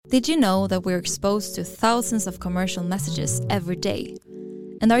Did you know that we're exposed to thousands of commercial messages every day?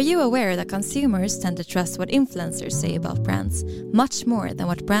 And are you aware that consumers tend to trust what influencers say about brands much more than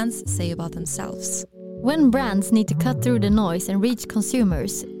what brands say about themselves? When brands need to cut through the noise and reach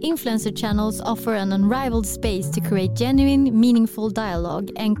consumers, influencer channels offer an unrivaled space to create genuine, meaningful dialogue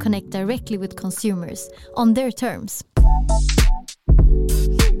and connect directly with consumers on their terms.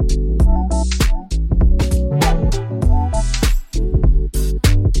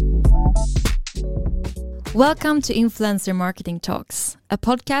 Welcome to Influencer Marketing Talks, a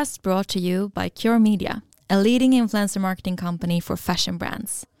podcast brought to you by Cure Media, a leading influencer marketing company for fashion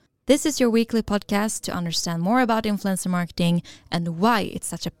brands. This is your weekly podcast to understand more about influencer marketing and why it's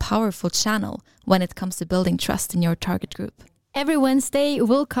such a powerful channel when it comes to building trust in your target group. Every Wednesday,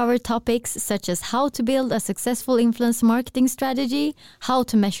 we'll cover topics such as how to build a successful influencer marketing strategy, how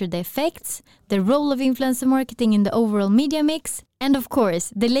to measure the effects, the role of influencer marketing in the overall media mix, and of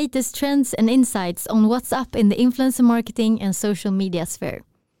course, the latest trends and insights on what's up in the influencer marketing and social media sphere.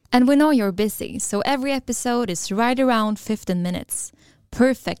 And we know you're busy, so every episode is right around 15 minutes.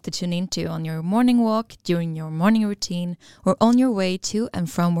 Perfect to tune into on your morning walk, during your morning routine, or on your way to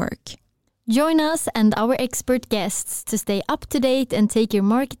and from work. Join us and our expert guests to stay up to date and take your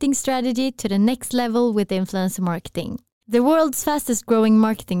marketing strategy to the next level with influencer marketing, the world's fastest growing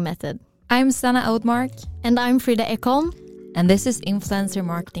marketing method. I'm Sanna Oudmark. And I'm Frida Ekholm. And this is Influencer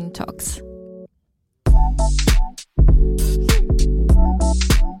Marketing Talks.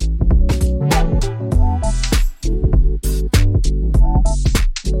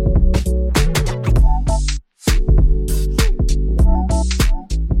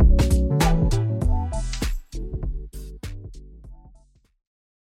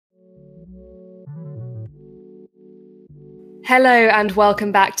 Hello and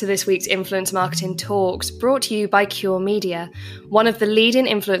welcome back to this week's Influencer Marketing Talks, brought to you by Cure Media, one of the leading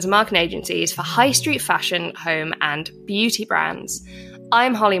influencer marketing agencies for high street fashion, home and beauty brands.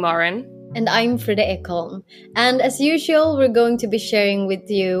 I'm Holly Moran. And I'm Frida Ekholm. And as usual, we're going to be sharing with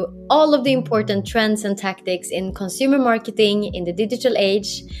you all of the important trends and tactics in consumer marketing in the digital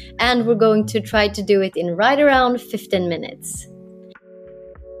age, and we're going to try to do it in right around 15 minutes.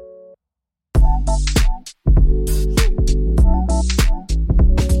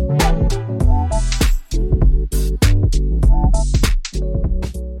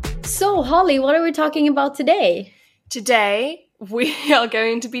 So, Holly, what are we talking about today? Today, we are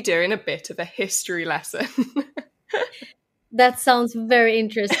going to be doing a bit of a history lesson. That sounds very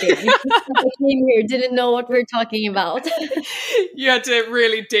interesting. I came here, didn't know what we're talking about. You had to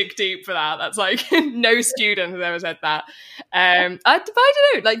really dig deep for that. That's like, no student has ever said that. I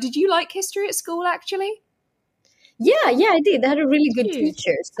don't know, like, did you like history at school, actually? Yeah, I did. I had a really good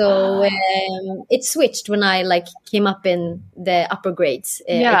teacher. So it switched when I came up in the upper grades.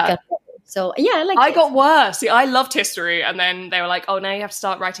 So yeah, I got worse. See, I loved history, and then they were like, "Oh, now you have to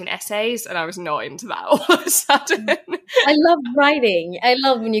start writing essays," and I was not into that all of a sudden. I love writing. I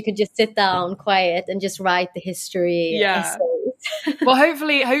love when you could just sit down, quiet, and just write the history essays. Well,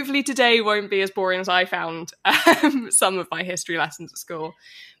 hopefully today won't be as boring as I found some of my history lessons at school.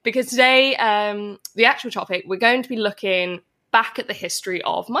 Because today, the actual topic, we're going to be looking back at the history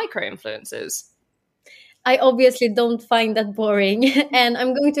of micro-influencers. I obviously don't find that boring, and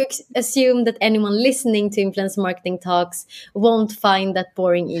I'm going to assume that anyone listening to Influencer Marketing Talks won't find that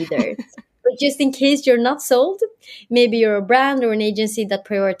boring either. But just in case you're not sold, maybe you're a brand or an agency that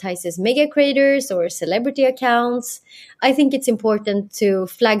prioritizes mega creators or celebrity accounts, I think it's important to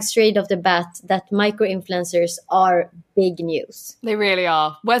flag straight off the bat that micro-influencers are big news. They really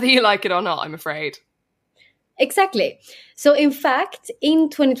are, whether you like it or not, I'm afraid. Exactly. So in fact, in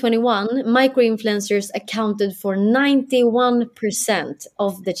 2021, micro-influencers accounted for 91%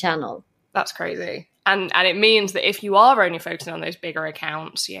 of the channel. That's crazy. And it means that if you are only focusing on those bigger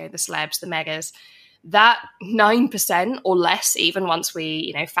accounts, the celebs, the megas, that 9% or less, even once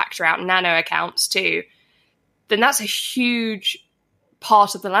we, factor out nano accounts too, then that's a huge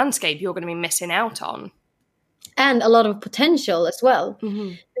part of the landscape you're going to be missing out on. And a lot of potential as well,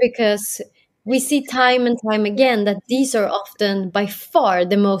 because we see time and time again that these are often by far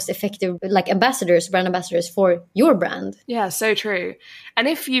the most effective brand ambassadors for your brand. Yeah, so true. And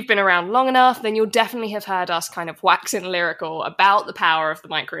if you've been around long enough, then you'll definitely have heard us kind of waxing lyrical about the power of the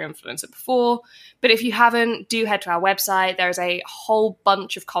micro-influencer before. But if you haven't, do head to our website. There's a whole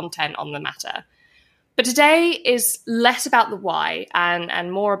bunch of content on the matter. But today is less about the why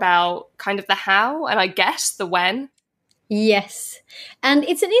and more about kind of the how and I guess the when. Yes. And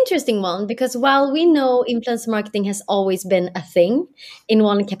it's an interesting one because while we know influencer marketing has always been a thing in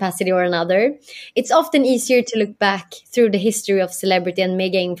one capacity or another, it's often easier to look back through the history of celebrity and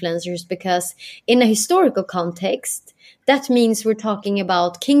mega influencers because, in a historical context, that means we're talking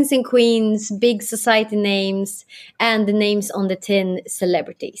about kings and queens, big society names, and the names on the tin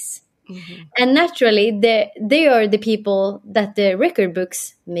celebrities. And naturally, they are the people that the record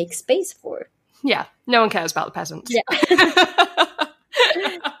books make space for. Yeah, no one cares about the peasants. Yeah.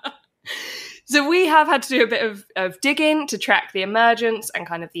 So we have had to do a bit of digging to track the emergence and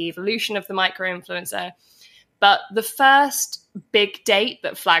kind of the evolution of the micro-influencer. But the first big date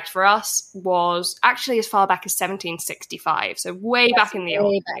that flagged for us was actually as far back as 1765. So way back in the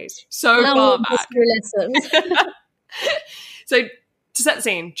old days. So now far back. Lessons. So to set the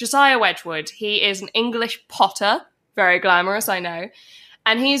scene, Josiah Wedgwood, he is an English potter. Very glamorous, I know.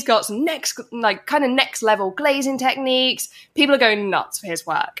 And he's got some next level glazing techniques. People are going nuts for his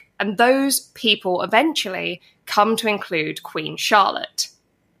work. And those people eventually come to include Queen Charlotte.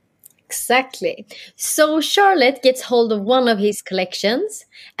 Exactly. So Charlotte gets hold of one of his collections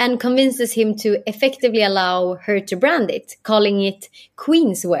and convinces him to effectively allow her to brand it, calling it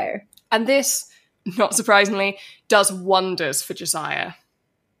Queenswear. And this, not surprisingly, does wonders for Josiah.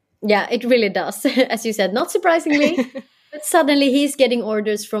 Yeah, it really does. As you said, not surprisingly. But suddenly he's getting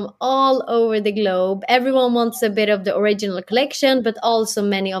orders from all over the globe. Everyone wants a bit of the original collection, but also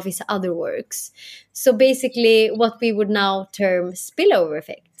many of his other works. So basically what we would now term spillover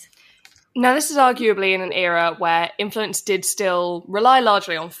effect. Now, this is arguably in an era where influence did still rely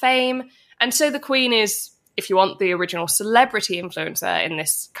largely on fame. And so the Queen is, if you want, the original celebrity influencer in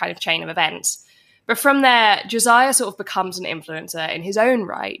this kind of chain of events. But from there, Josiah sort of becomes an influencer in his own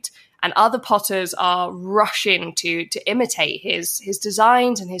right. And other potters are rushing to imitate his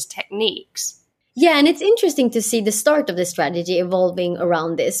designs and his techniques. Yeah, and it's interesting to see the start of the strategy evolving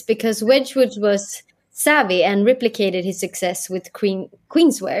around this because Wedgwood was savvy and replicated his success with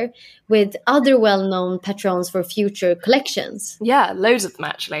Queenswear with other well-known patrons for future collections. Yeah, loads of them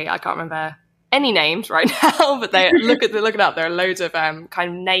actually. I can't remember any names right now, but they look it up. There are loads of kind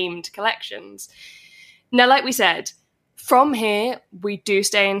of named collections. Now, like we said, from here, we do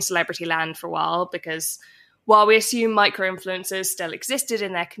stay in celebrity land for a while because while we assume micro-influencers still existed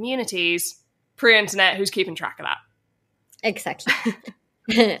in their communities, pre-internet, who's keeping track of that? Exactly.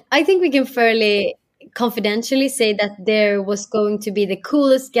 I think we can fairly confidentially say that there was going to be the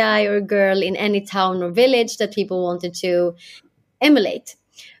coolest guy or girl in any town or village that people wanted to emulate.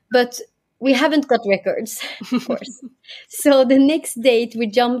 But we haven't got records, of course. So the next date we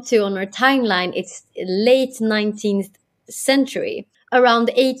jump to on our timeline, it's late 19th century, around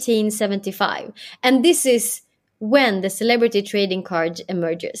 1875. And this is when the celebrity trading card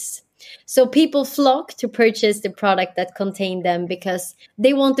emerges. So people flock to purchase the product that contained them because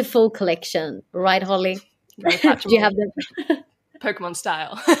they want the full collection. Right, Holly? Do you have them? Pokemon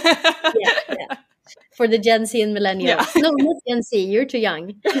style. Yeah. For the Gen Z and millennials. Yeah. No, not Gen Z. You're too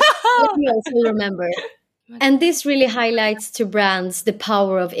young. Millennials will remember. And this really highlights to brands the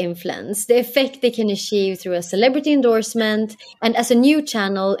power of influence, the effect they can achieve through a celebrity endorsement, and as a new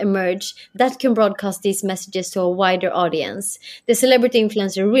channel emerge that can broadcast these messages to a wider audience. The celebrity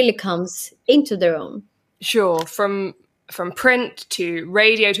influencer really comes into their own. Sure, from print to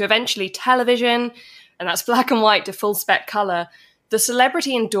radio to eventually television, and that's black and white to full spec color, the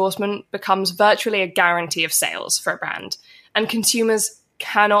celebrity endorsement becomes virtually a guarantee of sales for a brand, and consumers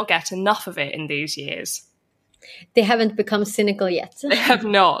cannot get enough of it in these years. They haven't become cynical yet. They have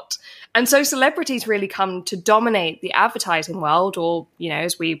not. And so celebrities really come to dominate the advertising world, or,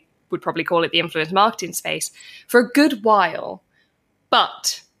 as we would probably call it, the influence marketing space, for a good while.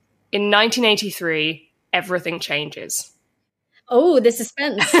 But in 1983, everything changes. Oh, the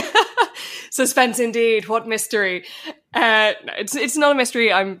suspense. Suspense indeed. What mystery. It's not a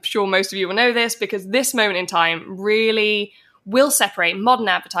mystery. I'm sure most of you will know this because this moment in time really will separate modern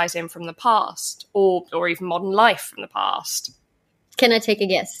advertising from the past, or even modern life from the past. Can I take a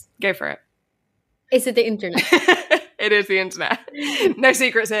guess? Go for it. Is it the internet? It is the internet. No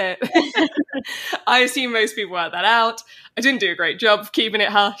secrets here. I assume most people worked that out. I didn't do a great job of keeping it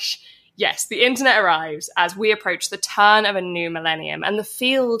hush. Yes, the internet arrives as we approach the turn of a new millennium, and the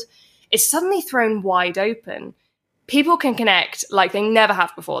field is suddenly thrown wide open. People can connect like they never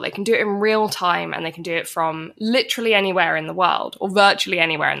have before. They can do it in real time, and they can do it from literally anywhere in the world, or virtually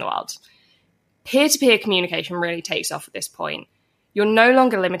anywhere in the world. Peer-to-peer communication really takes off at this point. You're no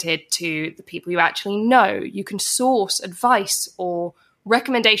longer limited to the people you actually know. You can source advice or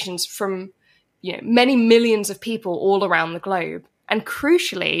recommendations from many millions of people all around the globe. And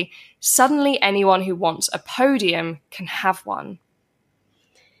crucially, suddenly anyone who wants a podium can have one.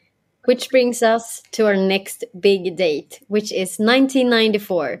 Which brings us to our next big date, which is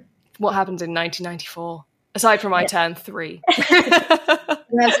 1994. What happens in 1994? Aside from I turn 3. We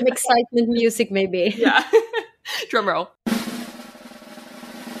have some excitement music, maybe. Yeah. Drum roll.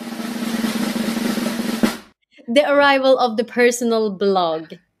 The arrival of the personal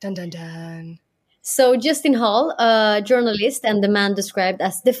blog. Dun dun dun. So Justin Hall, a journalist and the man described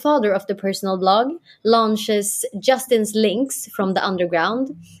as the father of the personal blog, launches Justin's Links from the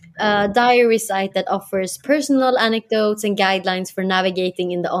Underground, a diary site that offers personal anecdotes and guidelines for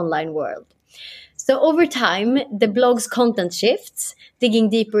navigating in the online world. So over time, the blog's content shifts, digging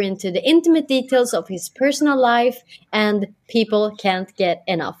deeper into the intimate details of his personal life, and people can't get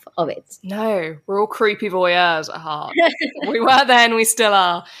enough of it. No, we're all creepy voyeurs at heart. We were then, we still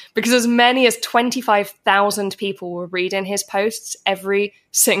are. Because as many as 25,000 people were reading his posts every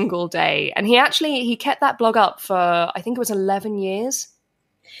single day. And he kept that blog up for, I think it was 11 years.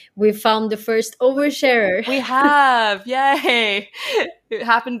 We found the first oversharer. We have, yay. It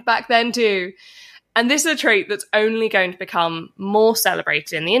happened back then too. And this is a trait that's only going to become more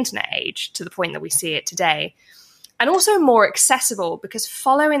celebrated in the internet age, to the point that we see it today. And also more accessible, because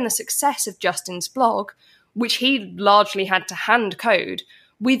following the success of Justin's blog, which he largely had to hand code,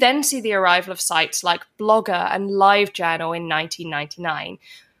 we then see the arrival of sites like Blogger and LiveJournal in 1999,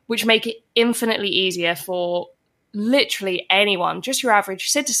 which make it infinitely easier for literally anyone, just your average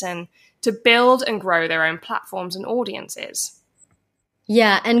citizen, to build and grow their own platforms and audiences.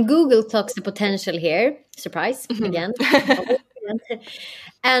 Yeah, and Google clocks the potential here. Surprise, again.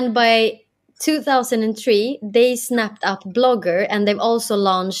 And by 2003, they snapped up Blogger, and they've also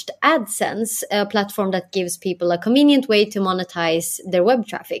launched AdSense, a platform that gives people a convenient way to monetize their web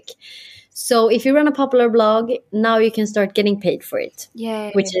traffic. So if you run a popular blog, now you can start getting paid for it.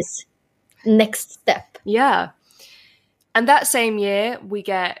 Yay. Which is next step. Yeah. And that same year, we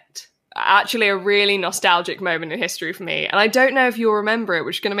get actually a really nostalgic moment in history for me. And I don't know if you'll remember it,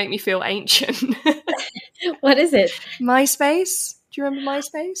 which is going to make me feel ancient. What is it? MySpace. Do you remember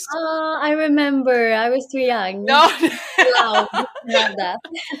MySpace? I remember. I was too young. No. Wow, love that.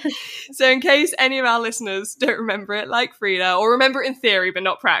 So in case any of our listeners don't remember it, like Frida, or remember it in theory but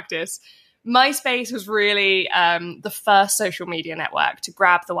not practice, MySpace was really the first social media network to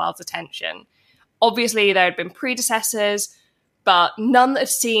grab the world's attention. Obviously, there had been predecessors, but none that had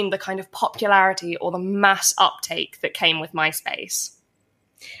seen the kind of popularity or the mass uptake that came with MySpace.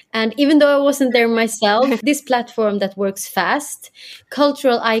 And even though I wasn't there myself, this platform that works fast,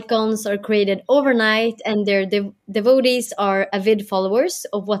 cultural icons are created overnight, and their devotees are avid followers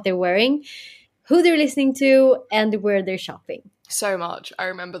of what they're wearing, who they're listening to, and where they're shopping. So much. I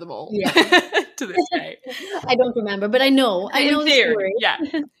remember them all. Yeah. To this day. I don't remember, but I know In the theory, story.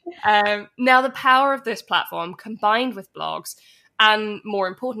 Yeah. Now, the power of this platform, combined with blogs, and more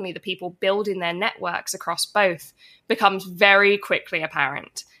importantly, the people building their networks across both, becomes very quickly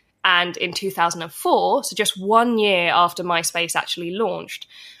apparent. And in 2004, so just 1 year after MySpace actually launched,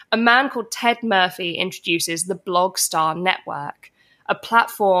 a man called Ted Murphy introduces the Blogstar Network, a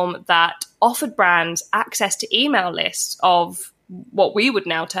platform that offered brands access to email lists of what we would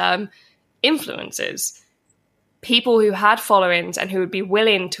now term influencers, people who had followings and who would be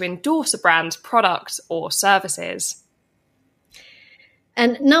willing to endorse a brand's products or services.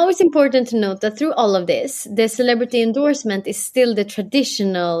 And now it's important to note that through all of this, the celebrity endorsement is still the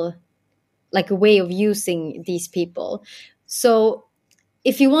traditional way of using these people. So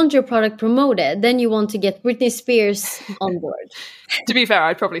if you want your product promoted, then you want to get Britney Spears on board. To be fair,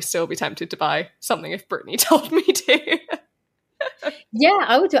 I'd probably still be tempted to buy something if Britney told me to. Yeah,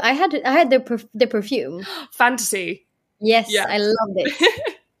 I would too. I had the perfume. Fantasy. Yes, Yeah. I loved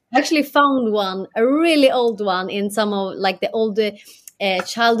it. I actually found one, a really old one, in some of the old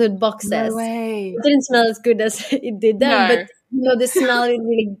childhood boxes. No way. It didn't smell as good as it did then, No. but the smell, it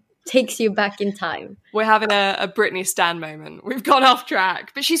really takes you back in time. We're having a Britney Stan moment. We've gone off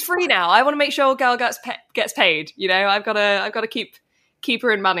track, but she's free now. I want to make sure girl gets paid. You know, I've got to keep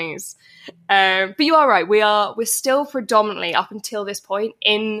her in monies. But you are right. We're still predominantly, up until this point,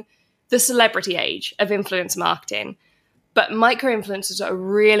 in the celebrity age of influencer marketing. But micro-influencers are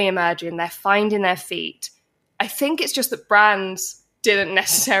really emerging. They're finding their feet. I think it's just that brands didn't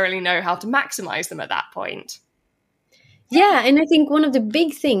necessarily know how to maximize them at that point. Yeah, and I think one of the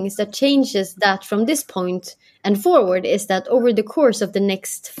big things that changes that from this point and forward is that over the course of the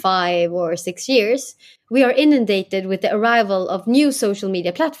next 5 or 6 years, we are inundated with the arrival of new social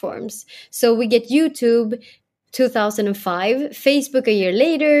media platforms. So we get YouTube, 2005, Facebook a year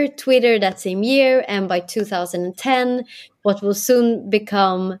later, Twitter that same year, and by 2010, what will soon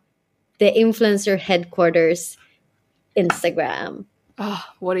become the influencer headquarters, Instagram. Oh,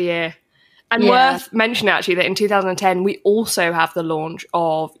 what a year. And Yeah. worth mentioning, actually, that in 2010, we also have the launch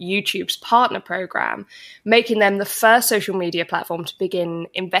of YouTube's partner program, making them the first social media platform to begin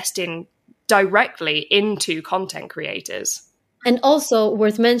investing directly into content creators. And also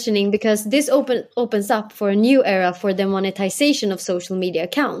worth mentioning, because this opens up for a new era for the monetization of social media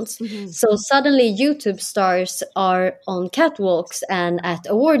accounts. So suddenly YouTube stars are on catwalks and at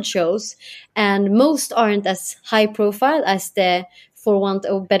award shows, and most aren't as high profile as the, for want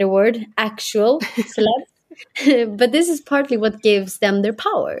of a better word, actual celebs. But this is partly what gives them their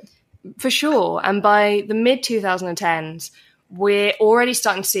power. For sure. And by the mid 2010s, we're already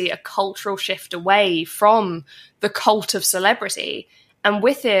starting to see a cultural shift away from the cult of celebrity, and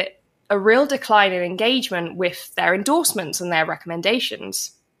with it, a real decline in engagement with their endorsements and their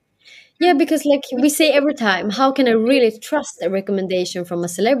recommendations. Yeah, because like we say every time, how can I really trust a recommendation from a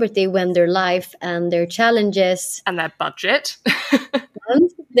celebrity when their life and their challenges And their budget,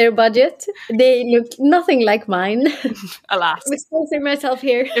 and their budget, they look nothing like mine. alas, I'm exposing myself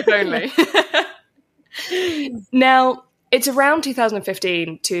here. if only. Now, it's around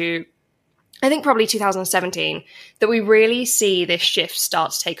 2015 to, I think, probably 2017 that we really see this shift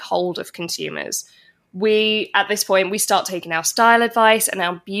start to take hold of consumers. At this point, we start taking our style advice and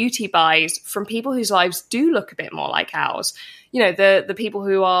our beauty buys from people whose lives do look a bit more like ours. You know, the people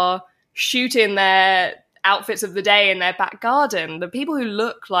who are shooting their outfits of the day in their back garden, the people who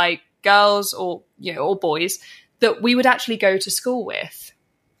look like girls or, you know, or boys that we would actually go to school with.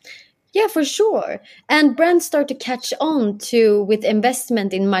 Yeah, for sure. And brands start to catch on to with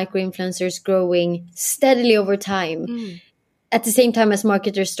investment in micro-influencers growing steadily over time. At the same time as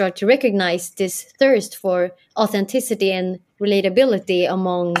marketers start to recognize this thirst for authenticity and relatability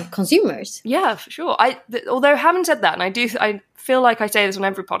among consumers. Yeah, for sure. Although having said that, and I feel like I say this on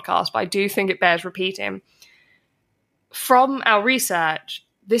every podcast, but I do think it bears repeating. From our research,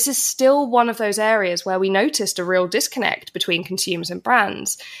 this is still one of those areas where we noticed a real disconnect between consumers and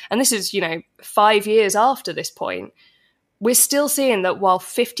brands. And this is, 5 years after this point. We're still seeing that while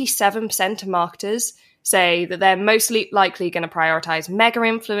 57% of marketers say that they're mostly likely going to prioritize mega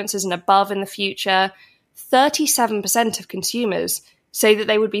influencers and above in the future, 37% of consumers say that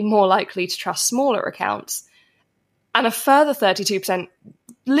they would be more likely to trust smaller accounts. And a further 32%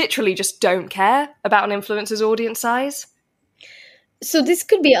 literally just don't care about an influencer's audience size. So this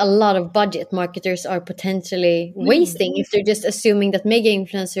could be a lot of budget marketers are potentially wasting if they're just assuming that mega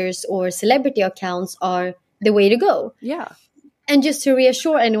influencers or celebrity accounts are the way to go. Yeah. And just to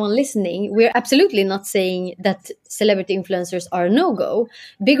reassure anyone listening, we're absolutely not saying that celebrity influencers are no-go.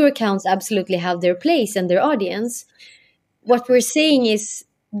 Bigger accounts absolutely have their place and their audience. What we're saying is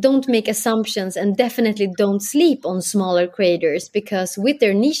don't make assumptions and definitely don't sleep on smaller creators, because with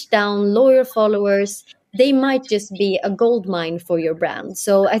their niche down, loyal followers, they might just be a gold mine for your brand.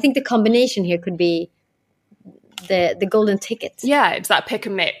 So I think the combination here could be the golden ticket. Yeah, it's that pick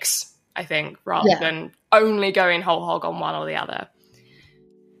and mix, I think, rather than only going whole hog on one or the other.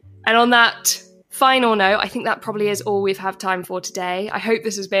 And on that final note, I think that probably is all we've had time for today. I hope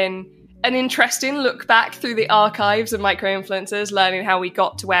this has been an interesting look back through the archives of micro-influencers, learning how we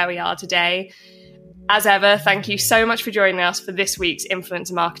got to where we are today. As ever, thank you so much for joining us for this week's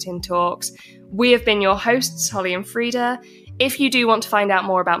Influencer Marketing Talks. We have been your hosts, Holly and Frida. If you do want to find out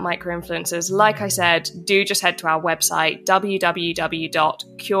more about micro-influencers, like I said, do just head to our website,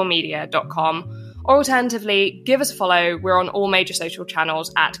 www.curemedia.com, or alternatively, give us a follow. We're on all major social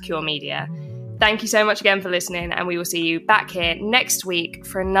channels at Cure Media. Thank you so much again for listening, and we will see you back here next week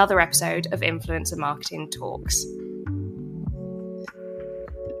for another episode of Influencer Marketing Talks.